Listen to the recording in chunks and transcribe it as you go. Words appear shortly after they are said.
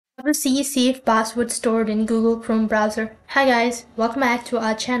To see safe password stored in Google Chrome browser. Hi guys, welcome back to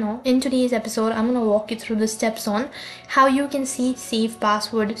our channel. In today's episode, I'm going to walk you through the steps on how you can see safe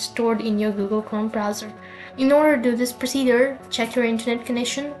password stored in your Google Chrome browser. In order to do this procedure, check your internet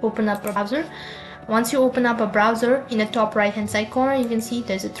connection, open up a browser. Once you open up a browser, in the top right hand side corner, you can see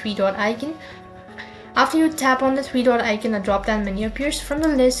there's a three-dot icon. After you tap on the three-dot icon, a drop-down menu appears. From the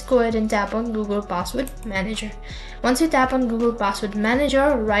list, go ahead and tap on Google Password Manager. Once you tap on Google Password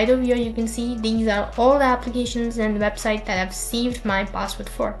Manager, right over here you can see these are all the applications and websites that I've saved my password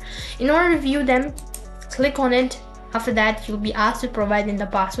for. In order to view them, click on it. After that, you'll be asked to provide in the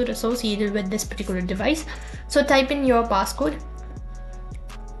password associated with this particular device. So type in your passcode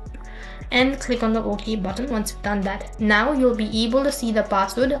and click on the OK button once you've done that. Now you'll be able to see the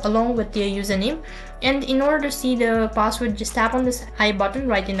password along with their username. And in order to see the password, just tap on this I button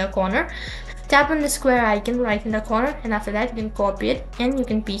right in the corner. Tap on the square icon right in the corner, and after that you can copy it and you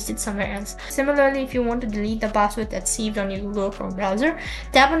can paste it somewhere else. Similarly, if you want to delete the password that's saved on your Google Chrome browser,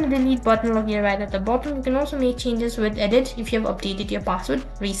 tap on the delete button located right at the bottom. You can also make changes with edit if you have updated your password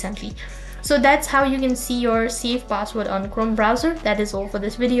recently. So that's how you can see your safe password on Chrome browser. That is all for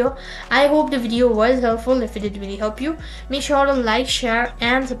this video. I hope the video was helpful. If it did really help you, make sure to like, share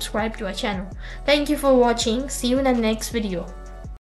and subscribe to our channel. Thank you for watching. See you in the next video.